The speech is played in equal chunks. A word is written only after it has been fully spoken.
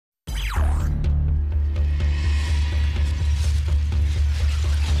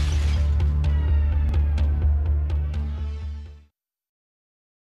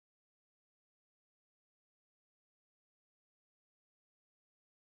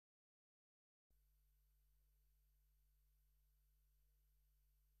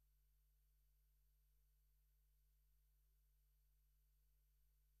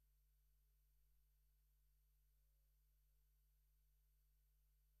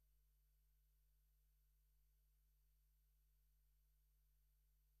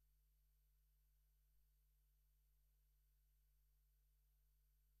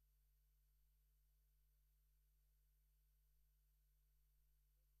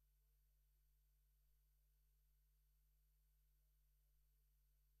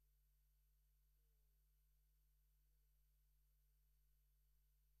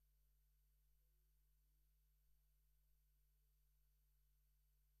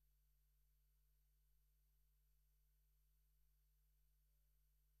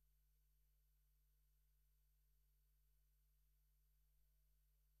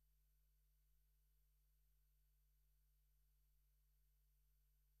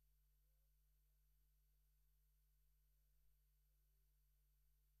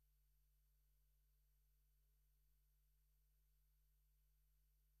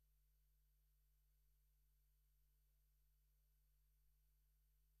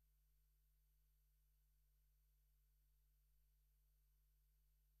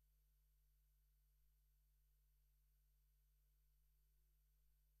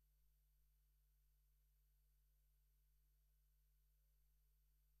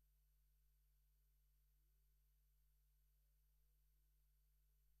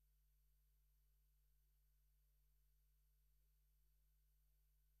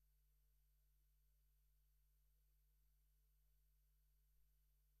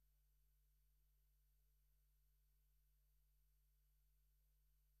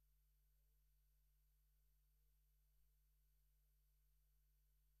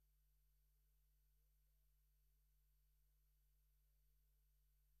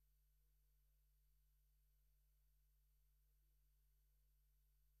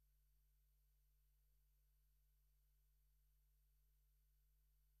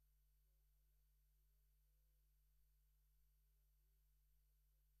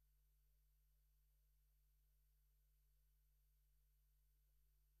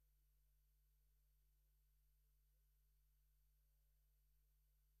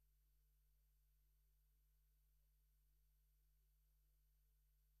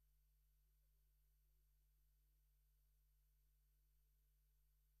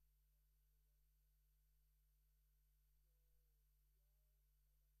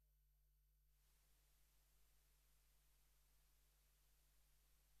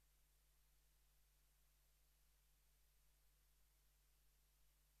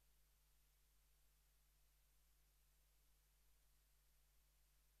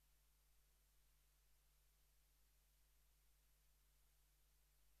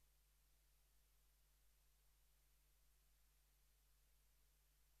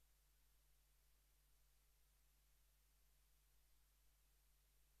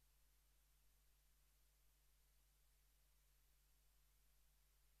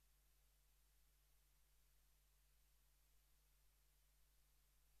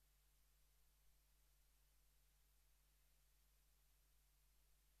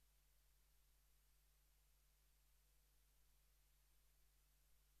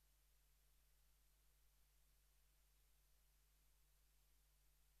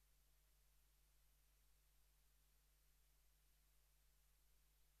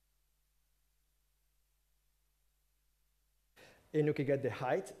and you can get the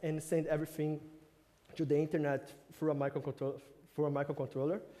height and send everything to the internet through a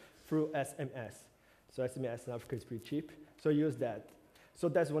microcontroller through SMS. So SMS in Africa is pretty cheap, so use that. So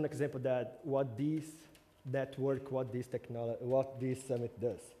that's one example that what this network, what this technology, what this summit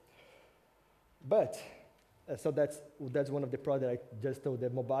does. But so that's one of the products I just told, the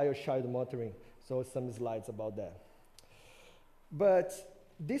mobile child monitoring. So some slides about that. But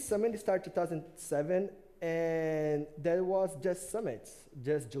this summit started 2007, and there was just summits,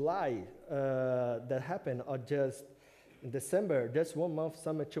 just July that happened, or just in December, just 1 month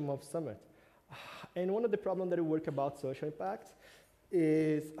summit, 2 month summit. And one of the problems that we work about social impact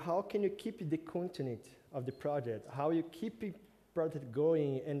is how can you keep the continuity of the project, how you keep the project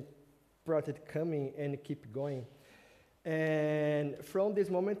going and project coming and keep going. And from this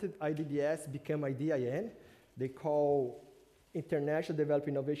moment, IDDS became IDIN. They call International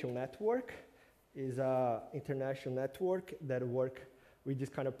Development Innovation Network. Is an international network that work with this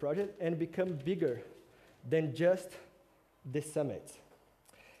kind of project and become bigger than just the summit.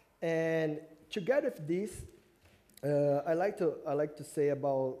 And together with this, I like to say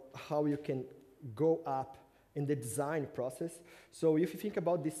about how you can go up in the design process. So if you think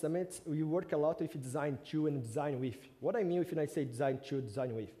about these summits, we work a lot with design to and design with. What I mean when I say design to,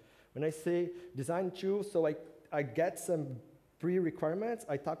 design with. When I say design to, so I get some pre-requirements,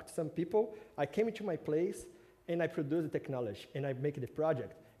 I talk to some people, I came into my place, and I produce the technology, and I make the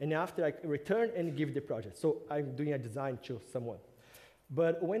project. And after I return and give the project. So I'm doing a design to someone.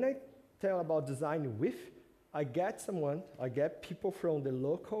 But when I tell about design with, I get people from the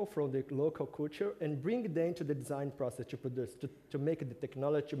local culture and bring them to the design process to produce, to make the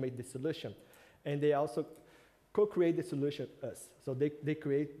technology, to make the solution. And they also co-create the solution with us. So we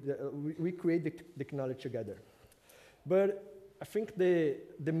create the technology together. But I think the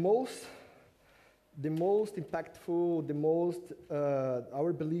most impactful,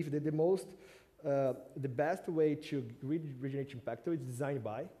 our belief that the best way to really regenerate impact is design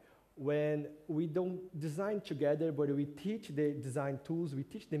by, when we don't design together, but we teach the design tools, we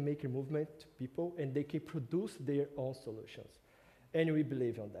teach the maker movement to people, and they can produce their own solutions. And we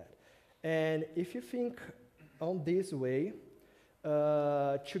believe on that. And if you think on this way,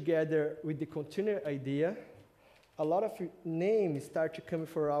 together with the container idea, a lot of names start to come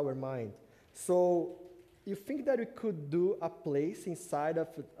for our mind. So you think that we could do a place inside of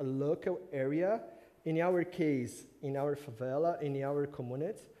a local area, in our case, in our favela, in our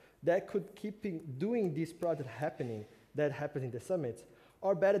community, that could keep doing this project happening, that happens in the summits,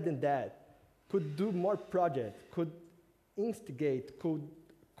 or better than that, could do more projects, could instigate, could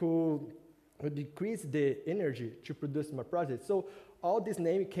decrease the energy to produce more projects. So all these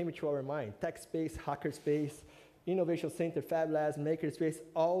names came to our mind: Tech Space, Hacker Space, Innovation Center, Favelas, Makerspace,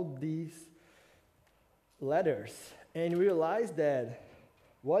 all these letters. And we realized that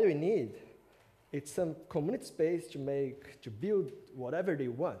what we need is some community space to build whatever they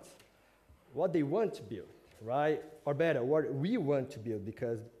want, what they want to build, right? Or better, what we want to build,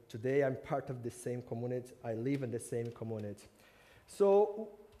 because today I'm part of the same community, I live in the same community. So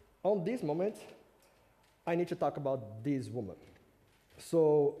on this moment, I need to talk about this woman.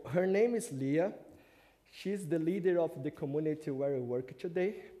 So her name is Leah. She's the leader of the community where we work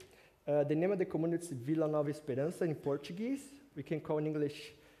today. The name of the community is Vila Nova Esperança in Portuguese. We can call in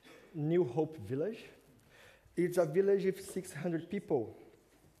English New Hope Village. It's a village of 600 people,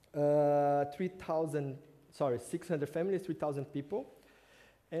 600 families, 3,000 people,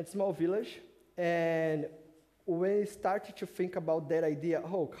 and small village. And when we started to think about that idea,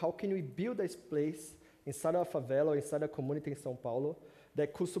 how can we build this place inside of a favela, inside a community in São Paulo,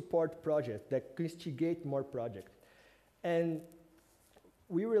 that could support projects, that could instigate more projects. And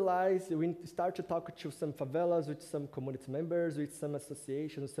we realized, we started to talk to some favelas, with some community members, with some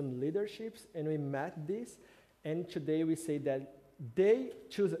associations, some leaderships, and we met this, and today we say that they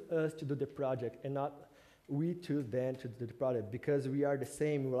choose us to do the project, and not we choose them to do the project, because we are the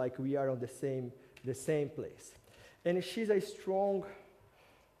same, like we are on the same place. And she's a strong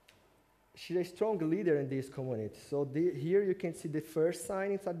leader in this community. So here you can see the first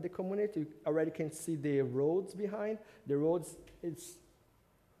sign inside the community. You already can see the roads behind. The roads,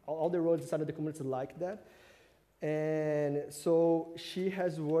 all the roads inside of the community like that. And so she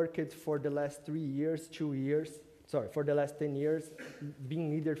has worked for the last 3 years, for the last 10 years,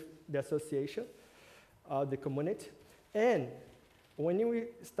 being leader of the association, the community. And when we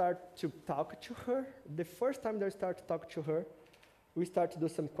start to talk to her, the first time that we start to talk to her, we start to do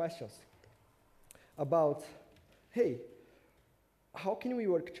some questions about, hey, how can we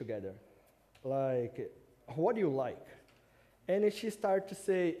work together? Like, what do you like? And she started to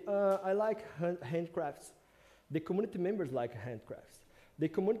say, I like handcrafts, The community members like handcrafts. The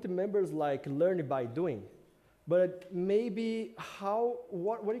community members like learning by doing. But maybe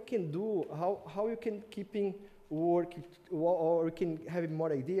what you can do, how you can keeping work, or you can have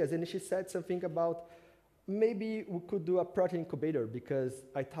more ideas. And she said something about maybe we could do a project incubator, because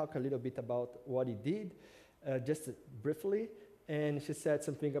I talked a little bit about what he did, just briefly. And she said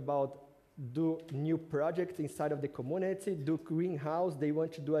something about do new projects inside of the community, do greenhouse. They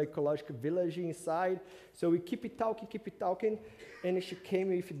want to do an ecological village inside. So we keep it talking. And she came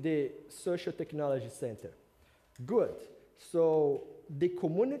with the Social Technology Center. Good. So the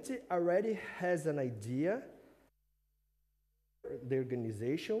community already has an idea, the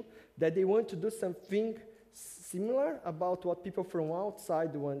organization, that they want to do something similar about what people from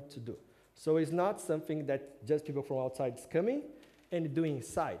outside want to do. So it's not something that just people from outside is coming and doing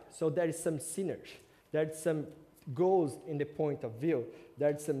inside. So there is some synergy. There is some goals in the point of view. There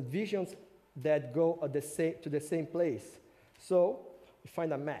are some visions that go at to the same place. So we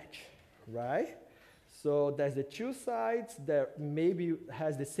find a match, right? So there's the two sides that maybe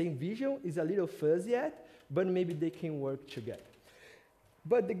has the same vision, is a little fuzzy yet, but maybe they can work together.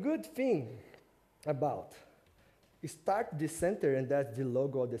 But the good thing about start this center, and that's the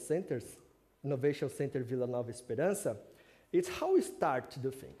logo of the centers, Innovation Center Vila Nova Esperança, it's how we start to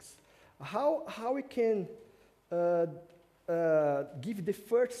do things. How we can give the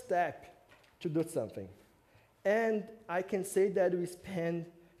first step to do something. And I can say that we spend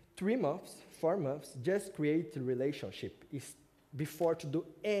 3 months, 4 months, just create a relationship before to do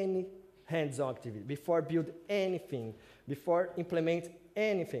any hands-on activity, before build anything, before implement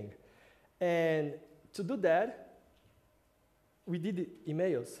anything. And to do that, we did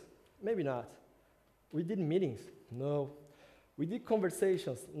emails? Maybe not. We did meetings? No. We did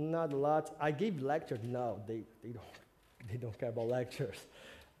conversations? Not a lot. I gave lectures? No, they don't care about lectures.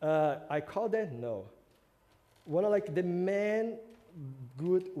 I called them? No. One of like the main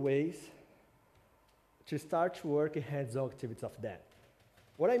good ways to start to work in hands-on activities of them.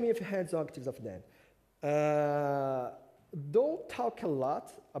 What I mean with hands-on activities of them? Don't talk a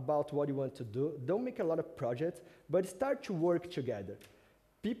lot about what you want to do. Don't make a lot of projects, but start to work together.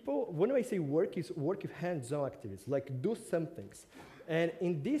 People, when I say work, is work with hands-on activities, like do some things. And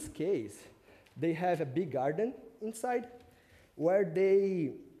in this case, they have a big garden inside where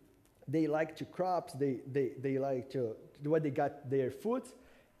they like to crops, they like to do what they got their food,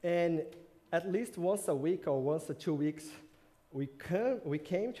 and at least once a week or once or 2 weeks, we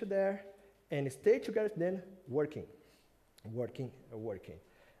came to there and stayed together, then working.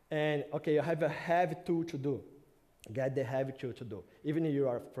 And okay, you have a heavy tool to do. Get the heavy tool to do, even if you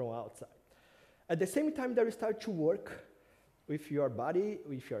are from outside. At the same time that you start to work with your body,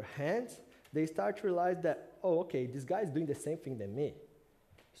 with your hands, they start to realize that, oh, okay, this guy is doing the same thing than me.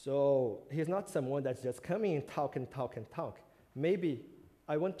 So he's not someone that's just coming and talk. Maybe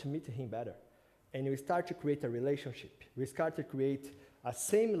I want to meet him better. And we start to create a relationship. We start to create a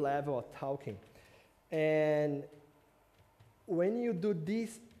same level of talking. And when you do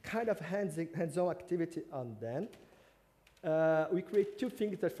this kind of hands-on activity on them, we create 2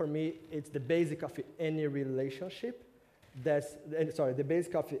 things that for me, it's the basic of any relationship. The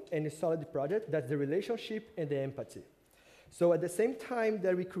basic of any solid project, that's the relationship and the empathy. So at the same time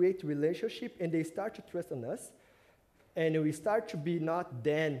that we create relationship and they start to trust on us, and we start to be not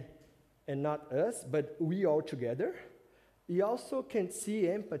them and not us, but we all together, we also can see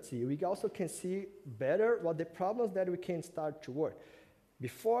empathy. We also can see better what the problems that we can start to work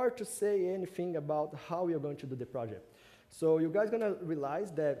before to say anything about how we are going to do the project. So you guys are going to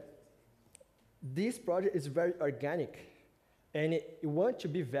realize that this project is very organic, and it wants to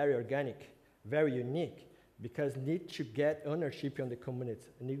be very organic, very unique, because need to get ownership on the community,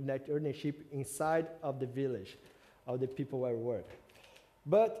 need that ownership inside of the village, of the people where we work.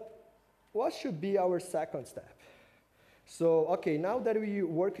 But what should be our second step? So, okay, now that we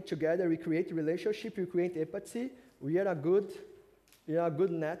work together, we create a relationship, we create empathy, we are a good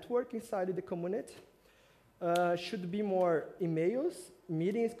network inside the community. Should be more emails,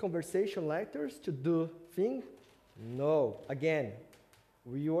 meetings, conversation, letters to do things? No. Again,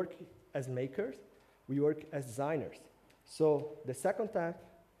 we work as makers, we work as designers. So the second time,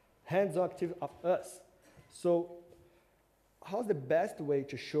 hands-on activity of us. So how's the best way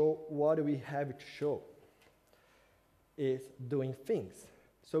to show what we have to show? Is doing things.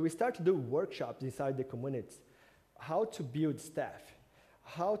 So we start to do workshops inside the communities. How to build staff,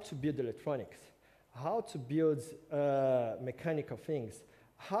 how to build electronics, how to build mechanical things,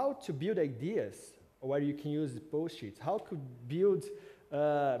 how to build ideas where you can use the post-its, how to build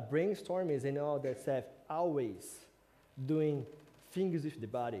brainstormings and all that stuff, always doing things with the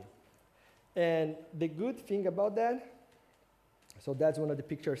body. And the good thing about that, so that's one of the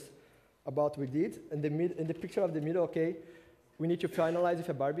pictures about we did. In the picture of the middle, okay, we need to finalize with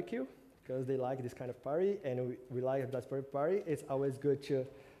a barbecue because they like this kind of party, and we like that party. It's always good to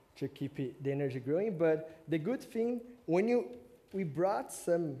keep the energy growing. But the good thing, when we brought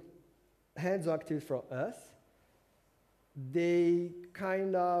some hands-on activities from us, they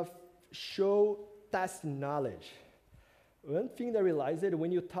kind of show tacit knowledge. One thing that I realized that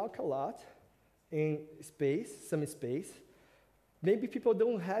when you talk a lot in some space, maybe people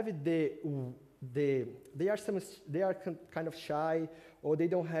don't have they are kind of shy, or they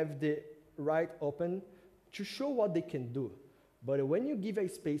don't have the right open to show what they can do. But when you give a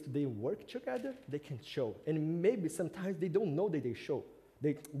space to they work together, they can show. And maybe sometimes they don't know that they show.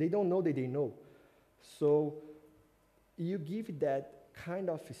 They don't know that they know. So you give that kind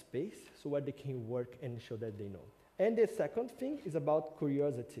of space so that they can work and show that they know. And the second thing is about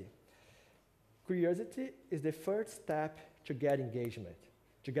curiosity. Curiosity is the first step to get engagement,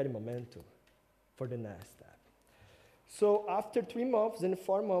 to get momentum for the next step. So after 3 months and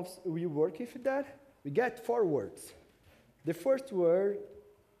 4 months we work with that, we get 4 words. The first word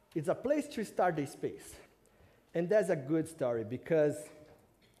is a place to start the space. And that's a good story because,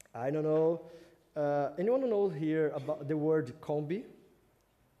 I don't know, anyone knows here about the word Kombi?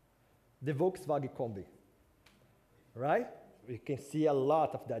 The Volkswagen Kombi, right? We can see a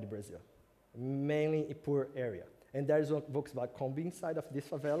lot of that in Brazil, mainly in poor area. And there's a Volkswagen Kombi inside of this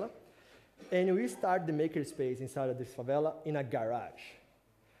favela. And we start the makerspace inside of this favela in a garage.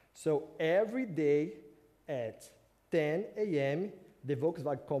 So every day at 10 a.m., the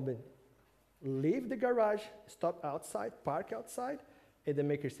Volkswagen Kombi leave the garage, stop outside, park outside, and the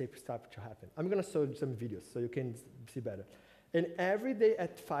makerspace starts to happen. I'm going to show you some videos so you can see better. And every day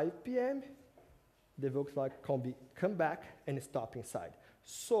at 5 p.m., the Volkswagen Kombi come back and stop inside.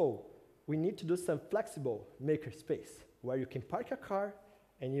 So we need to do some flexible makerspace where you can park your car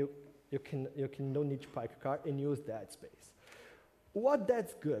and you can no need to park your car and use that space. What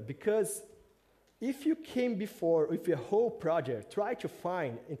that's good, because if you came before with your whole project, try to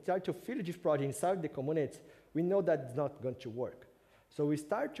find and try to fill this project inside the community, we know that it's not going to work. So we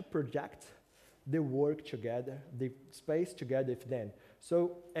start to project the work together, the space together with them.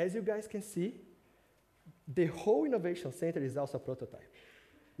 So as you guys can see, the whole innovation center is also a prototype.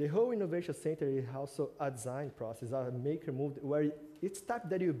 The whole innovation center is also a design process, a maker move, where each step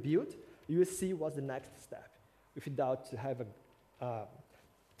that you build, you will see what's the next step, without to have a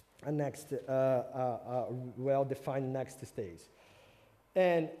next, well-defined next stage.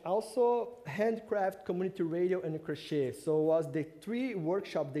 And also handcraft, community radio, and crochet. So was the 3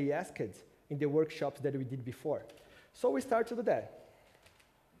 workshops they asked in the workshops that we did before. So we started to do that.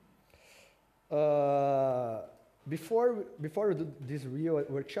 Before we do these real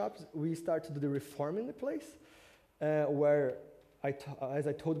workshops, we started to do the reform in the place, where, as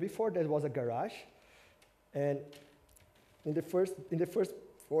I told before, there was a garage. And in the first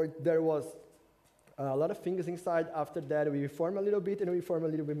floor, there was a lot of things inside. After that, we reform a little bit, and we reform a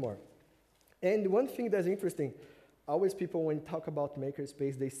little bit more. And one thing that's interesting, always people, when talk about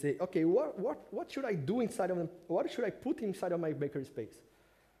makerspace, they say, okay, what should I do inside of them? What should I put inside of my makerspace?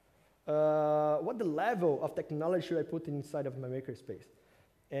 What the level of technology should I put inside of my makerspace?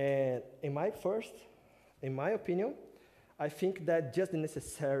 And in my opinion, I think that just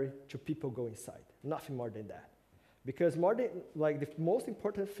necessary to people go inside, nothing more than that. Because more than, like, the most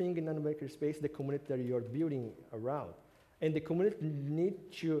important thing in a makerspace, the community that you're building around. And the community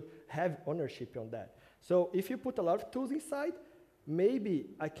need to have ownership on that. So if you put a lot of tools inside,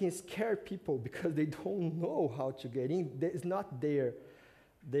 maybe I can scare people because they don't know how to get in. It's not there.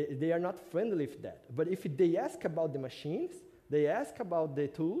 They are not friendly with that. But if they ask about the machines, they ask about the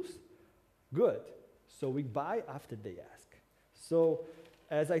tools, good. So we buy after they ask. So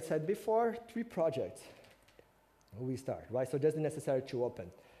as I said before, 3 projects we start, right? So that's necessary to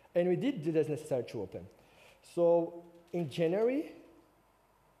open. And we did do that's necessary to open. So in January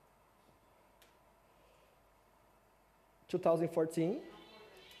 2014,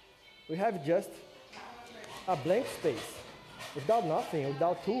 we have just a blank space. Without nothing,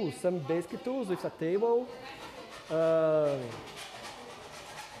 without tools, some basic tools with a table,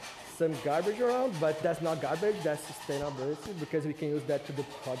 some garbage around, but that's not garbage, that's sustainability, because we can use that to do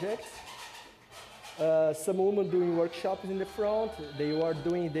projects. Some women doing workshops in the front. They were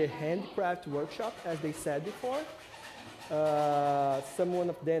doing the handcraft workshop, as they said before. Some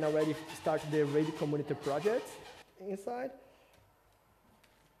of them already started the radio community projects inside.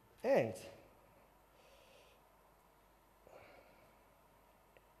 And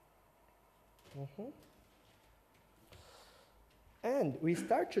and we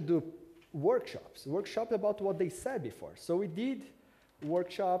start to do workshops about what they said before. So we did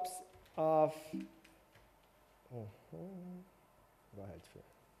workshops of, go ahead, Phil.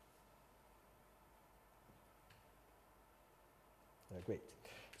 Great.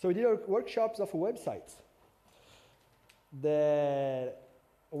 So we did workshops of websites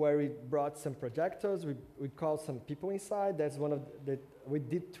where we brought some projectors, we called some people inside. That's one of we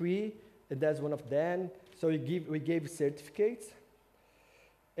did 3, and that's one of them. So we gave certificates,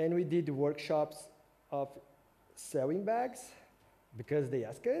 and we did workshops of sewing bags, because they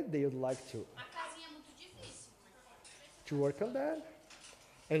asked it, they would like to work on that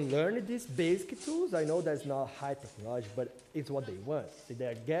and learn these basic tools. I know that's not high technology, but it's what they want. So they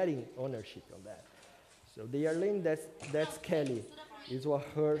are getting ownership on that. So they are learning. That's Kelly. It's what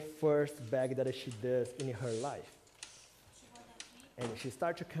her first bag that she does in her life. And she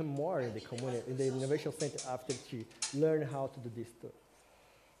started to come more in the community, in the innovation center, after she learned how to do this too.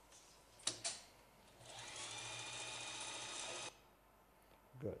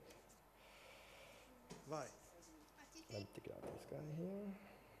 Good. Vai. Let me take out this guy here.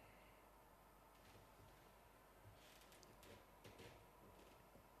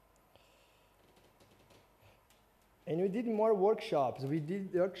 And we did more workshops. We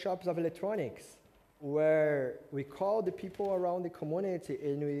did workshops of electronics, where we called the people around the community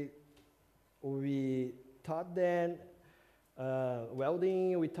and we taught them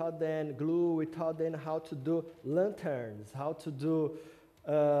welding, we taught them glue, we taught them how to do lanterns, how to do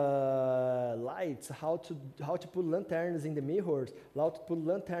lights, how to put lanterns in the mirrors, how to put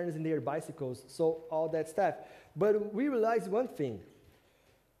lanterns in their bicycles, so all that stuff. But we realized one thing.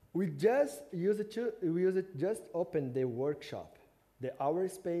 We just just open the workshop, the hour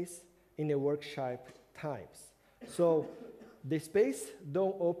space in the workshop times. So the space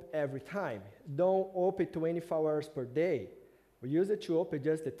don't open every time. Don't open 24 hours per day. We use it to open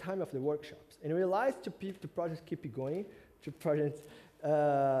just the time of the workshops. And we realized to projects keep going, to projects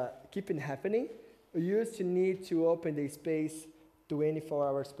keep happening, we used to need to open the space 24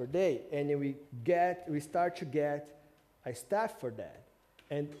 hours per day. And we start to get a staff for that.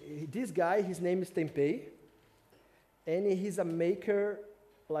 And this guy, his name is Tempei, and he's a maker,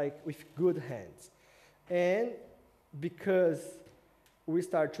 like, with good hands. And because we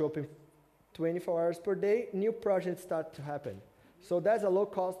start to open 24 hours per day, new projects start to happen. So that's a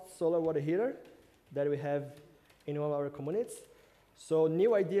low-cost solar water heater that we have in one of our communities. So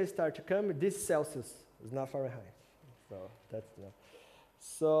new ideas start to come. This is Celsius, it's not Fahrenheit. So that's enough.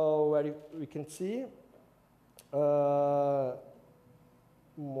 So what we can see,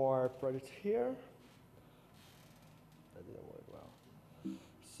 more projects here. That didn't work well.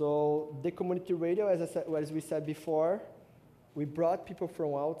 So the community radio, as we said before, we brought people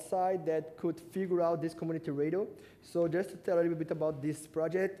from outside that could figure out this community radio. So just to tell a little bit about this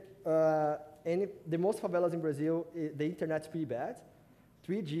project, the most favelas in Brazil, the internet's pretty bad.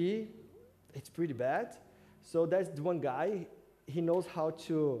 3G, it's pretty bad. So that's the one guy, he knows how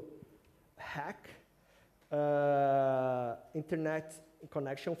to hack internet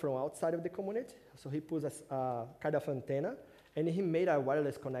connection from outside of the community. So he puts a kind of antenna, and he made a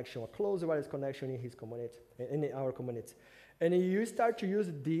wireless connection, a closed wireless connection in his community, in our community. And you start to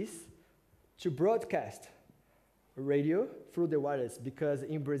use this to broadcast radio through the wireless, because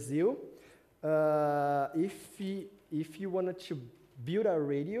in Brazil, if you wanted to build a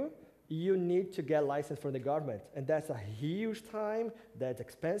radio, you need to get license from the government, and that's a huge time, that's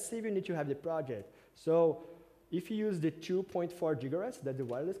expensive, you need to have the project. So if you use the 2.4 gigahertz, that's the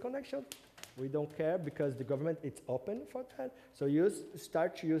wireless connection, we don't care because the government, it's open for that. So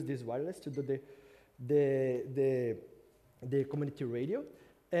start to use this wireless to do the community radio.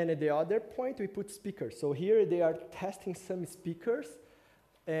 And at the other point, we put speakers. So here they are testing some speakers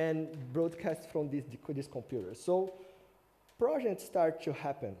and broadcast from this computer. So projects start to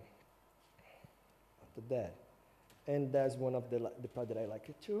happen after that. And that's one of the project I like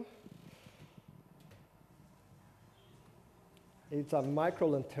it too. It's a micro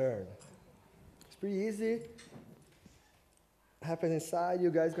lantern. It's pretty easy. Happens inside. You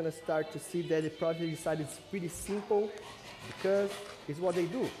guys gonna start to see that the project inside is pretty simple, because it's what they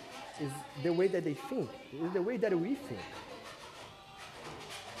do. It's the way that they think. It's the way that we think.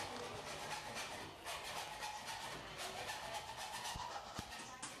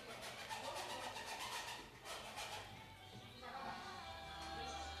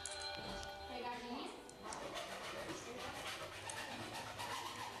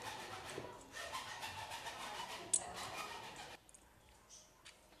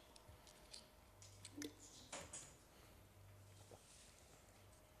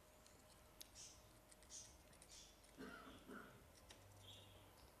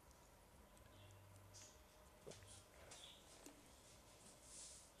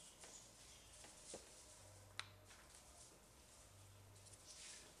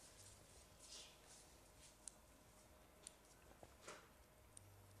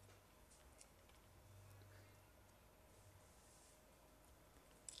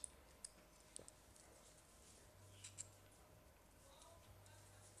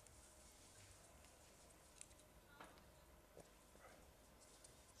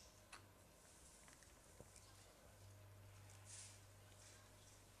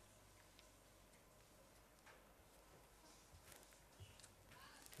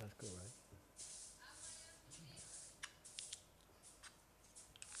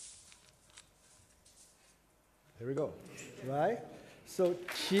 Here we go, right? So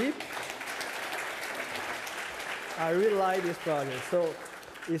cheap. I really like this project. So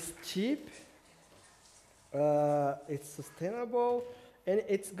it's cheap, it's sustainable, and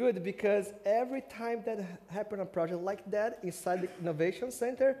it's good because every time that happens a project like that inside the Innovation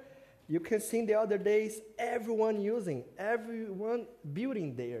Center, you can see the other days everyone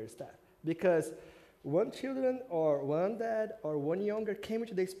building their stuff. Because one children or one dad or one younger came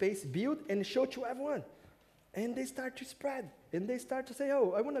into the space, built and showed to everyone. And they start to spread. And they start to say,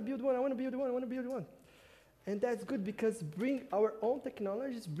 oh, I want to build one, I want to build one, I want to build one. And that's good because bring our own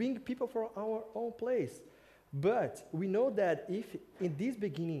technologies, bring people from our own place. But we know that if in this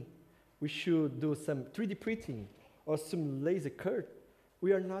beginning we should do some 3D printing or some laser cut,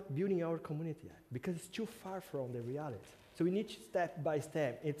 we are not building our community yet because it's too far from the reality. So we need to step by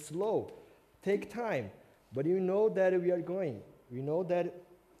step. It's slow, take time, but you know that we are going. We know that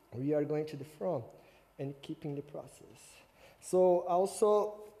we are going to the front and keeping the process. So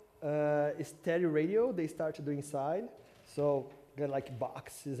also, stereo radio, they start to do inside. So get like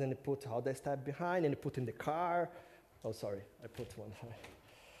boxes and they put all that stuff behind and they put in the car. Oh, sorry, I put one.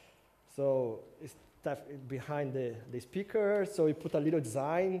 So it's stuff behind the speaker. So we put a little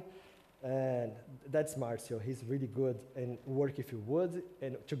design, and that's Marcio. He's really good and work with wood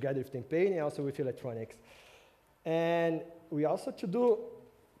and together with the paint and also with electronics. And we also to do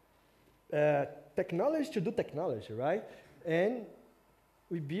technology, right? And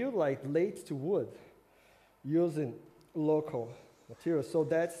we build like lathes to wood using local materials. So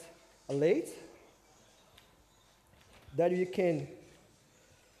that's a lathe that you can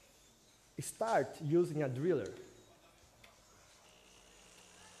start using a driller.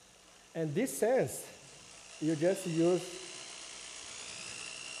 And this sense, you just use,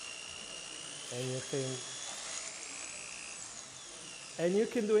 and you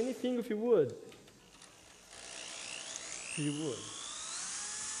can do anything with your wood.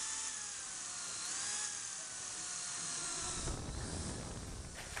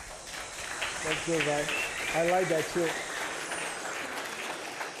 That's good, right? I like that too.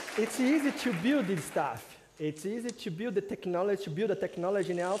 It's easy to build this stuff. It's easy to build the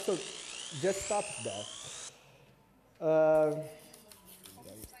technology, and also just stop that. Let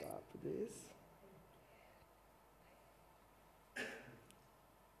me stop this.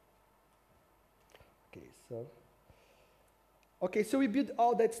 Okay, so we built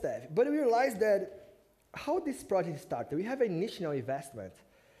all that stuff, but we realized that how this project started. We have an initial investment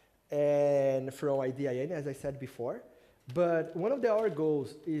and from ICVNE, as I said before, but one of our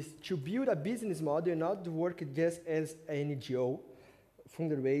goals is to build a business model, not to work just as an NGO,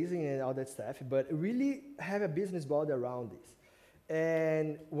 fundraising and all that stuff, but really have a business model around this.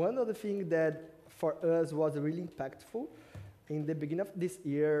 And one of the things that for us was really impactful, in the beginning of this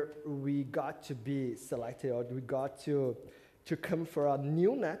year, we got to be selected, or we got to come for a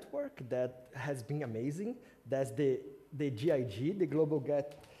new network that has been amazing. That's the GIG, the Global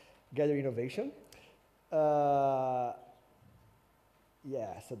Gather Innovation. Yeah,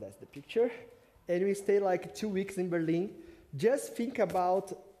 so that's the picture. And we stay like 2 weeks in Berlin. Just think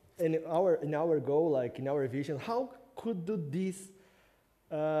about, in our goal, like in our vision, how could do this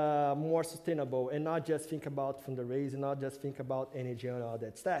more sustainable and not just think about fundraising, not just think about energy and all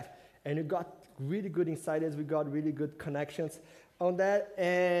that stuff. And we got really good insiders, we got really good connections on that.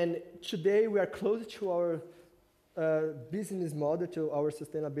 And today we are close to our business model, to our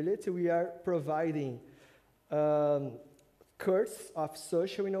sustainability. We are providing course of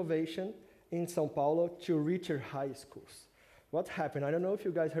social innovation in São Paulo to richer high schools. What happened? I don't know if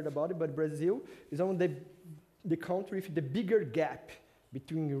you guys heard about it, but Brazil is one of the country with the bigger gap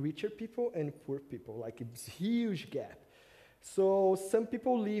between richer people and poor people, like it's a huge gap. So some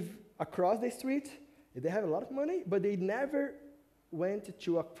people live across the street, they have a lot of money, but they never went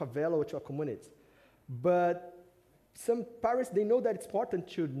to a favela or to a community. But some parents, they know that it's important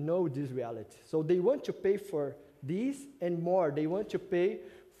to know this reality. So they want to pay for this and more. They want to pay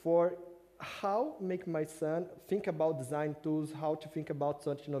for how make my son think about design tools, how to think about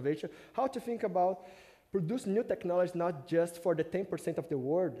such innovation, how to think about produce new technology, not just for the 10% of the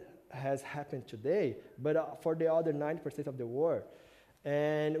world has happened today, but for the other 90% of the world.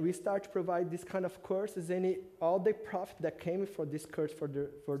 And we start to provide this kind of courses, and all the profit that came for this course for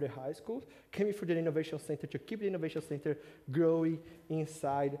the high schools came for the innovation center to keep the innovation center growing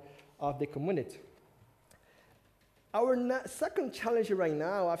inside of the community. Our second challenge right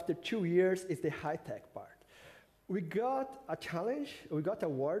now, after 2 years, is the high-tech part. We got a challenge, we got an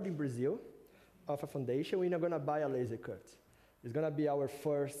award in Brazil of a foundation. We're not going to buy a laser cut. It's going to be our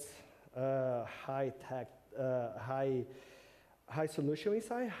first high-tech, high solution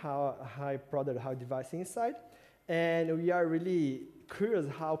inside, high product, high device inside. And we are really curious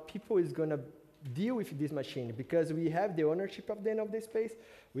how people is going to deal with this machine, because we have the ownership of the space,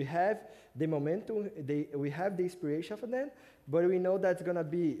 we have the momentum, we have the inspiration for them, but we know that's going to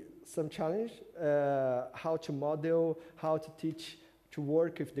be some challenge, how to model, how to teach, to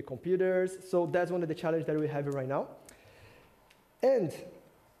work with the computers. So that's one of the challenges that we have right now. And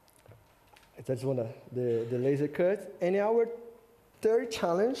that's one of the laser cut. And our third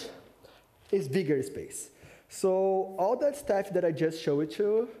challenge is bigger space. So all that stuff that I just showed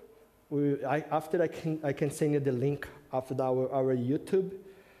you, after I can send you the link after our YouTube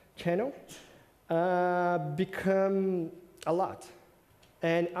channel, become a lot.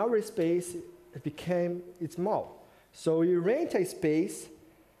 And our space became small. So we rent a space,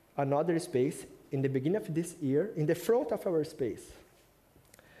 another space, in the beginning of this year, in the front of our space.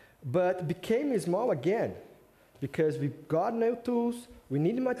 But became small again, because we got new tools, we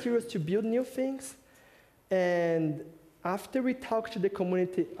need materials to build new things. And after we talked to the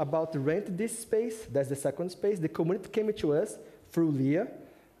community about rent this space, that's the second space, the community came to us through LIA,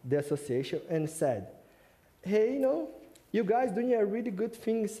 the association, and said, hey, you guys doing a really good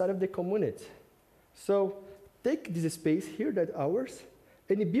thing inside of the community. So take this space here, that's ours,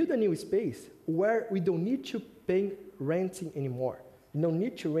 and build a new space where we don't need to pay renting anymore. You don't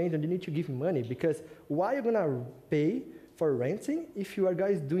need to rent and you need to give money, because why are you gonna pay for renting if you are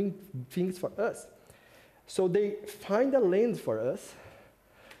guys doing things for us? So they find a land for us,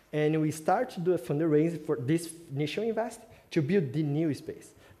 and we start to do a fundraising for this initial invest to build the new space.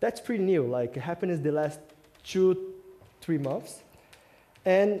 That's pretty new, like it happened in the last 2-3 months.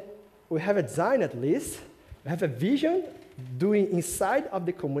 And we have a design at least, we have a vision doing inside of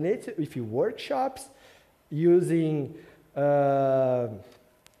the community with workshops, using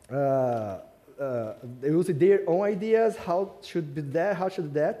using their own ideas, how should be that, how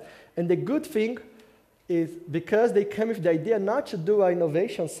should that. And the good thing is because they come with the idea not to do an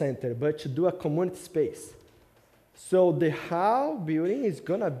innovation center, but to do a community space. So the how building is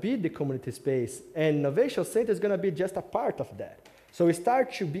going to be the community space, and innovation center is going to be just a part of that. So we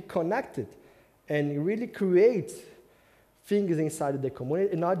start to be connected and really create things inside of the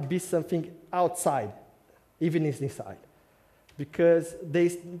community and not be something outside, even inside. Because they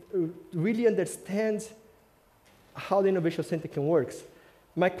really understand how the innovation center can work.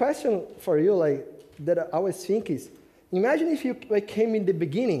 My question for you, that I always think is, imagine if you came in the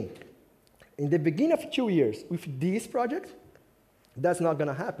beginning of 2 years with this project, that's not going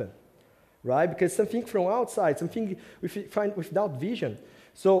to happen, right? Because something from outside, something without vision.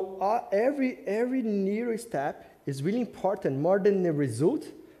 So every new step is really important, more than the result.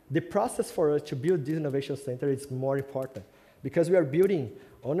 The process for us to build this innovation center is more important, because we are building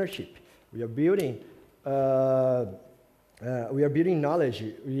ownership, we are building knowledge,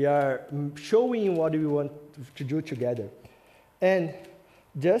 we are showing what we want to do together. And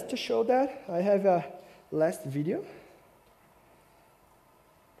just to show that, I have a last video.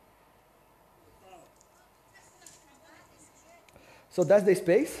 So that's the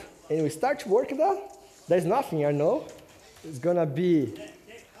space, and we start to work that. There's nothing, I know. It's gonna be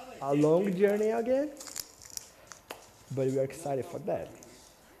a long journey again, but we are excited for that.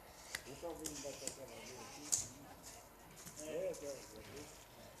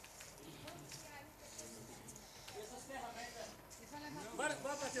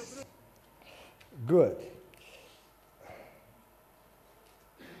 Good.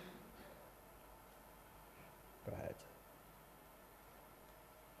 Go ahead.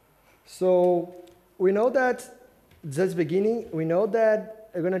 So we know that just beginning, we know that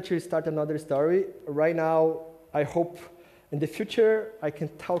we're going to start another story. Right now, I hope in the future I can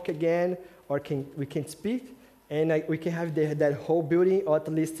talk again, or we can speak, and we can have that whole building, or at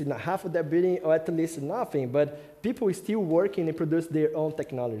least half of that building, or at least nothing. But people are still working and produce their own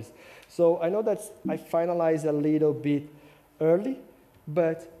technologies. So I know that I finalized a little bit early,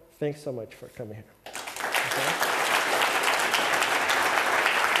 but thanks so much for coming here. Okay.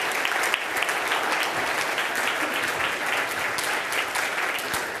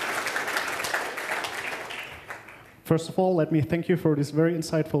 First of all, let me thank you for this very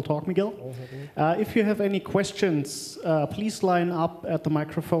insightful talk, Miguel. If you have any questions, please line up at the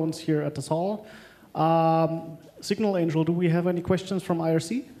microphones here at the hall. Signal Angel, do we have any questions from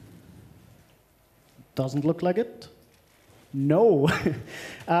IRC? Doesn't look like it. No.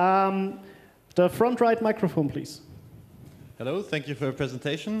 The front right microphone, please. Hello, thank you for your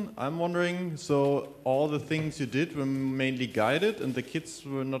presentation. I'm wondering, so all the things you did were mainly guided, and the kids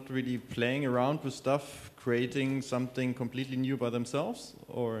were not really playing around with stuff, creating something completely new by themselves?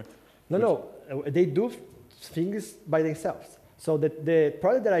 Or No, they do things by themselves. So the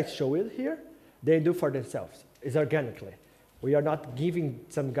product that I showed here, they do for themselves. It's organically. We are not giving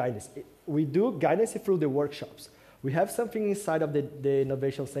some guidance. We do guidance through the workshops. We have something inside of the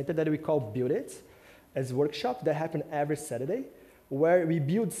Innovation Center that we call Build It, as workshops that happen every Saturday, where we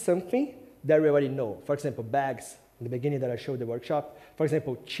build something that we already know. For example, bags, in the beginning that I showed the workshop. For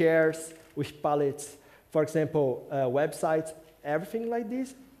example, chairs with pallets. For example, websites, everything like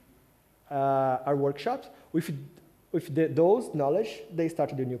this are workshops. With those knowledge, they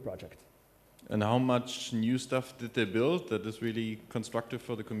started a new project. And how much new stuff did they build that is really constructive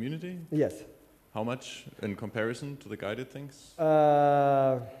for the community? Yes. How much in comparison to the guided things?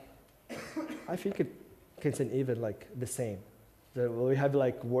 I think it can say even like the same. So we have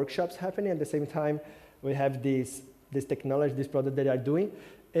like workshops happening at the same time. We have this technology, this product that they are doing.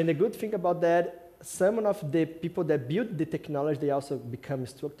 And the good thing about that, some of the people that build the technology, they also become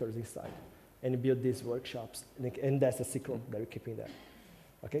instructors inside and build these workshops. And that's a cycle that we're keeping there.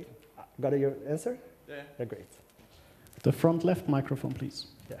 Okay? Got your answer? Yeah. Great. The front left microphone, please.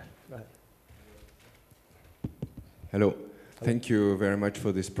 Yeah, go ahead. Hello. Thank you very much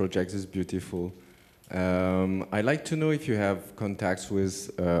for this project. It's beautiful. I'd like to know if you have contacts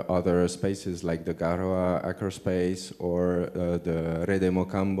with other spaces like the Garoa Acrospace or the Rede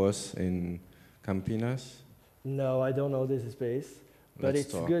Mocambos in Campinas. No, I don't know this space, but Let's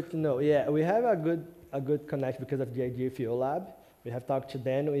it's talk. good to know. Yeah, we have a good connection because of the IGFO lab. We have talked to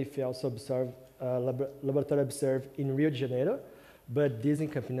them. We also observe laboratory observe in Rio de Janeiro, but this in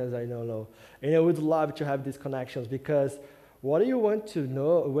Campinas I don't know. And I would love to have these connections because what you want to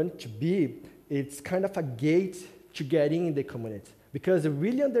know, want to be, it's kind of a gate to get in the community. Because you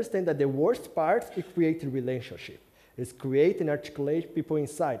really understand that the worst part is creating relationship. It's create and articulate people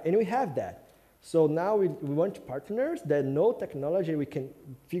inside. And we have that. So now we want partners that know technology. We can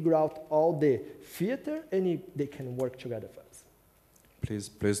figure out all the theater and they can work together for us.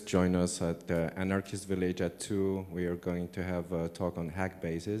 Please join us at the Anarchist Village at 2. We are going to have a talk on hack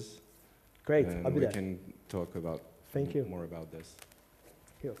bases. Great, and I'll be there. we can talk about more about this.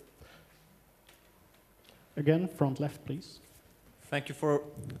 Here. Again, front left, please. Thank you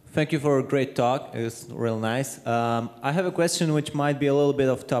for a great talk. It was real nice. I have a question which might be a little bit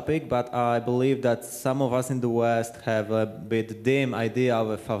off topic, but I believe that some of us in the West have a bit dim idea of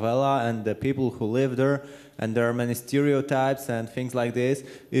a favela and the people who live there, and there are many stereotypes and things like this.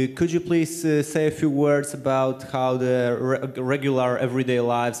 Could you please say a few words about how the regular everyday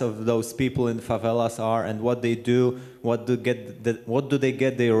lives of those people in the favelas are and what they do, what do they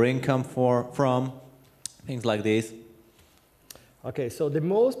get their income from, things like this? Okay, so the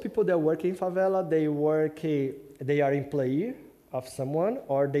most people that work in favela, they are employee of someone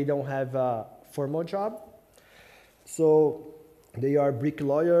or they don't have a formal job. So they are brick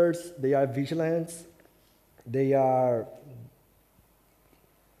lawyers, they are vigilantes, they are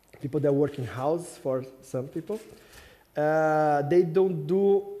people that work in house for some people. They don't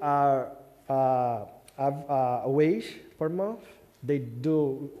do a wage per month. They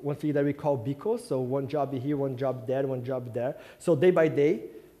do one thing that we call bicos, so one job here, one job there, one job there. So day by day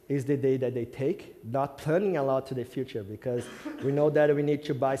is the day that they take, not planning a lot to the future because we know that we need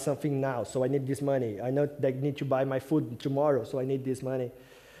to buy something now, so I need this money. I know that I need to buy my food tomorrow, so I need this money.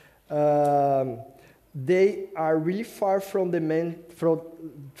 They are really far from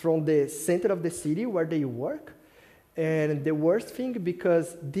from the center of the city where they work. And the worst thing,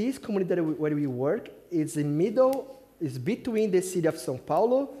 because this community where we work is is between the city of São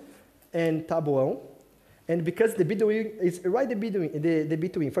Paulo and Taboão. And because the between is right the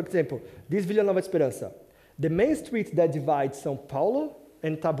between, for example, this Vila Nova Esperança, the main street that divides São Paulo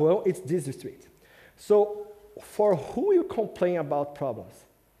and Taboão is this street. So for who you complain about problems,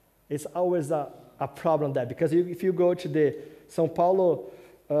 it's always a problem there. Because if you go to the São Paulo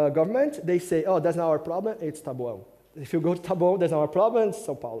government, they say, oh, that's not our problem, it's Taboão. If you go to Taboão, there's our problem, it's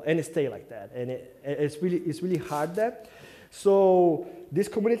São Paulo, and it stay like that. And it's really hard there. So this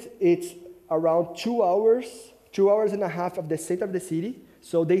community, it's around 2 hours and a half of the center of the city.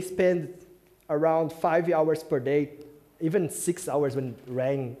 So they spend around 5 hours per day, even 6 hours when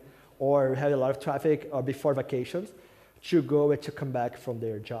rain or have a lot of traffic or before vacations to go and to come back from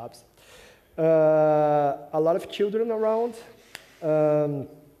their jobs. A lot of children around.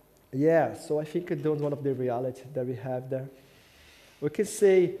 Yeah, so I think that's one of the reality that we have there. We can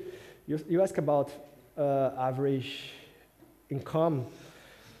say, you ask about average income,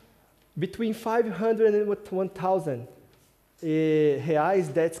 between 500 and 1,000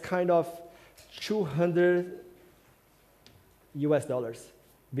 reais, that's kind of 200 US dollars,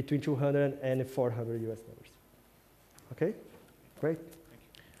 between 200 and 400 US dollars. Okay, great.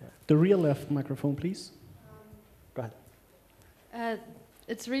 The rear left microphone, please. Go ahead.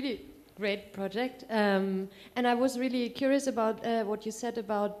 It's really great project. And I was really curious about what you said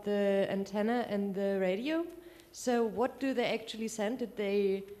about the antenna and the radio. So what do they actually send? Did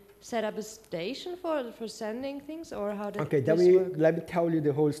they set up a station for sending things, or how did this work? Let me tell you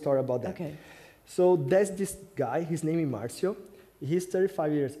the whole story about that. Okay. So there's this guy, his name is Marcio. He's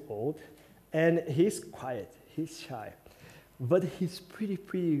 35 years old, and he's quiet, he's shy. But he's pretty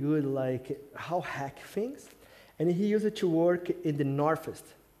good, like, how hack things. And he used it to work in the northeast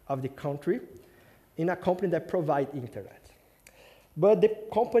of the country in a company that provides internet. But the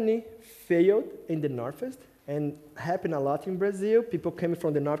company failed in the northeast, and happened a lot in Brazil. People came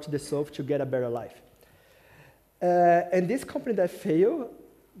from the north to the south to get a better life. And this company that failed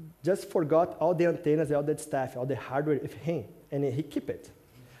just forgot all the antennas, all that stuff, all the hardware with him, and he kept it.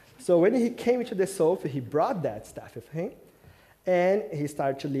 So when he came to the south, he brought that stuff with him, and he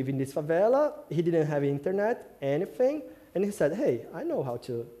started to live in this favela. He didn't have internet, anything, and he said, hey, I know how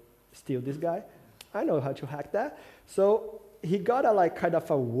to steal this guy. I know how to hack that. So he got a kind of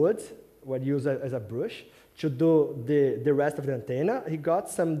a wood, what used as a brush, to do the rest of the antenna. He got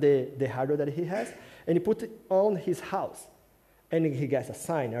the hardware that he has, and he put it on his house. And he gets a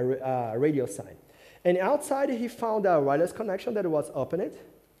sign, a radio sign. And outside, he found a wireless connection that was opened.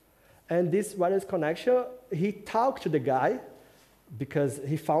 And this wireless connection, he talked to the guy, because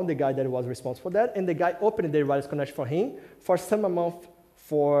he found the guy that was responsible for that, and the guy opened the wireless connection for him for some amount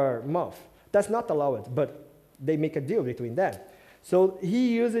for month. That's not allowed, but they make a deal between them. So he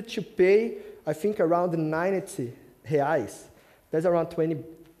used it to pay, I think, around 90 reais. That's around $20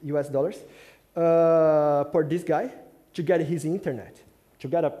 US, for this guy to get his internet, to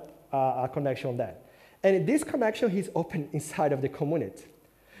get a connection on that. And this connection he's open inside of the community.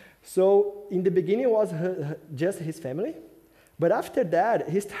 So in the beginning, it was just his family. But after that,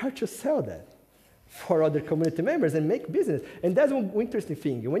 he started to sell that for other community members and make business. And that's one interesting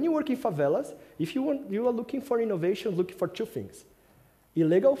thing. When you work in favelas, if you are looking for innovation, looking for two things.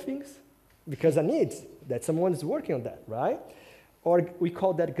 Illegal things, because I need that someone is working on that, right? Or we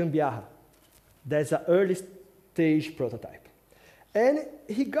call that gambiarra. That's an early stage prototype. And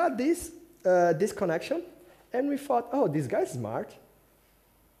he got this connection, and we thought, oh, this guy's smart.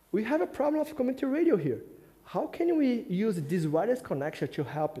 We have a problem of community radio here. How can we use this wireless connection to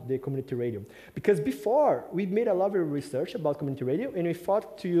help the community radio? Because before, we made a lot of research about community radio, and we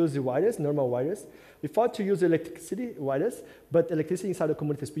thought to use the wireless, normal wireless. We thought to use electricity wireless, but electricity inside the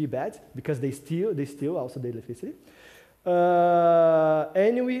community is pretty bad, because they steal also the electricity.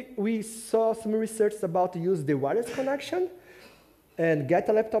 And we saw some research about use the wireless connection and get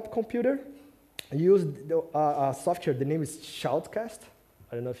a laptop computer, use a software, the name is Shoutcast.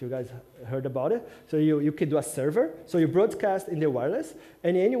 I don't know if you guys heard about it. So you can do a server. So you broadcast in the wireless,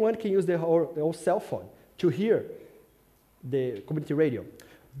 and anyone can use their own cell phone to hear the community radio.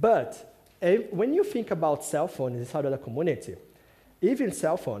 But when you think about cell phones inside of the community, even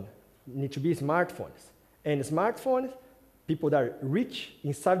cell phones need to be smartphones. And smartphones, people that are rich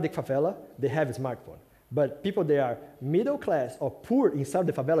inside the favela, they have a smartphone. But people that are middle class or poor inside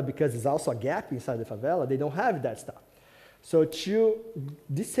the favela, because there's also a gap inside the favela, they don't have that stuff. So to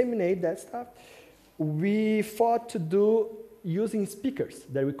disseminate that stuff, we thought to do using speakers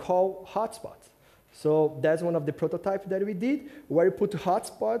that we call hotspots. So that's one of the prototypes that we did, where we put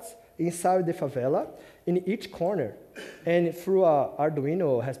hotspots inside the favela in each corner. And through our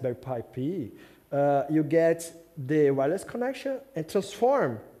Arduino Raspberry Pi P, you get the wireless connection and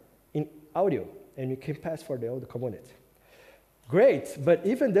transform in audio, and you can pass for the whole community. Great, but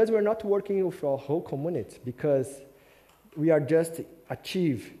even those we're not working with our whole community, because we are just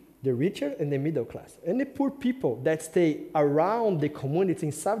achieve the richer and the middle class. And the poor people that stay around the community,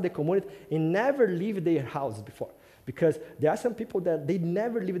 inside the community, and never leave their house before. Because there are some people that they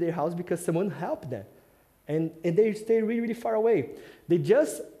never leave their house because someone helped them. And they stay really, really far away. They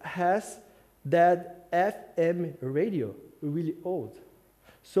just has that FM radio, really old.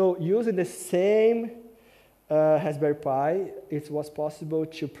 So using the same Raspberry Pi, it was possible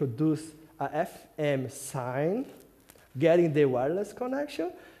to produce a FM sign, getting the wireless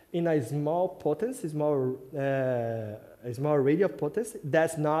connection in a small potency, small radio potency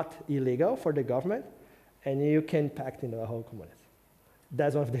that's not illegal for the government, and you can pack it in the whole community.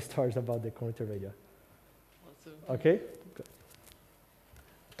 That's one of the stories about the community radio. Awesome. Okay? Good.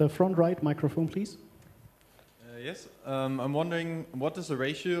 The front right microphone, please. Yes, I'm wondering what is the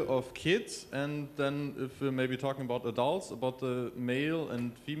ratio of kids, and then if we're maybe talking about adults, about the male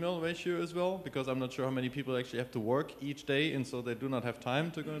and female ratio as well, because I'm not sure how many people actually have to work each day, and so they do not have time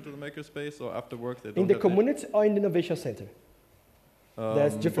to go into the makerspace, or after work they don't. In the community or in the innovation center?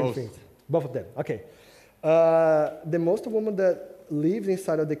 That's different both. things. Both of them. Okay. The most women that lives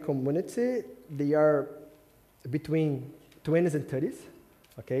inside of the community, they are between 20s and 30s,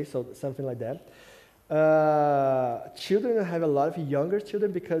 okay, so something like that. Children have a lot of younger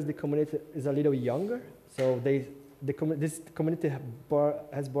children because the community is a little younger, so this community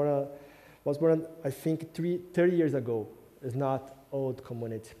was born, I think, 30 years ago. It's not old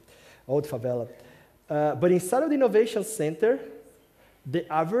community, old favela. But inside of the Innovation Center,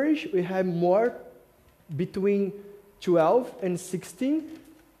 the average, we have more between 12 and 16,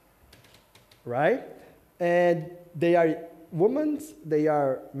 right? And they are women, they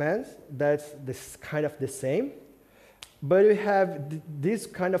are men, that's this kind of the same. But we have this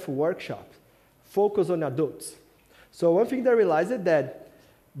kind of workshop, focus on adults. So one thing that I realized is that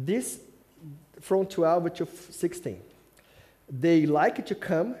this, from 12 to 16, they like to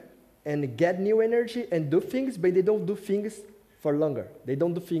come and get new energy and do things, but they don't do things for longer. They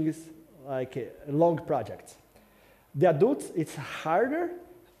don't do things like long projects. The adults, it's harder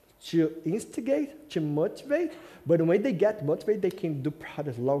to instigate, to motivate, but when they get motivated, they can do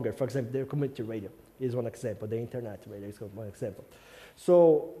projects longer. For example, the community radio is one example, the internet radio is one example.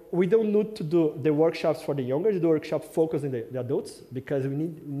 So we don't need to do the workshops for the younger, the workshop focus on the adults, because we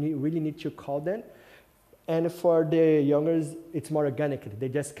really need to call them. And for the youngers, it's more organic. They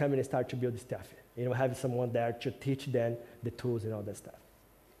just come and start to build stuff. You know, have someone there to teach them the tools and all that stuff.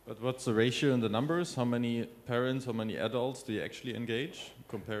 But what's the ratio in the numbers? How many parents, how many adults do you actually engage in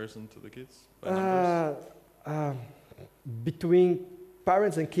comparison to the kids by numbers? Between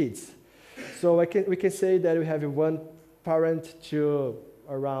parents and kids. So we can say that we have one parent to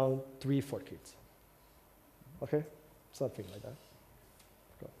around 3-4 kids. Okay? Something like that.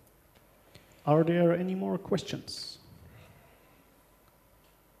 Are there any more questions?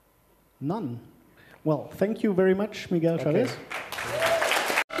 None. Well, thank you very much, Miguel Chaves. Okay.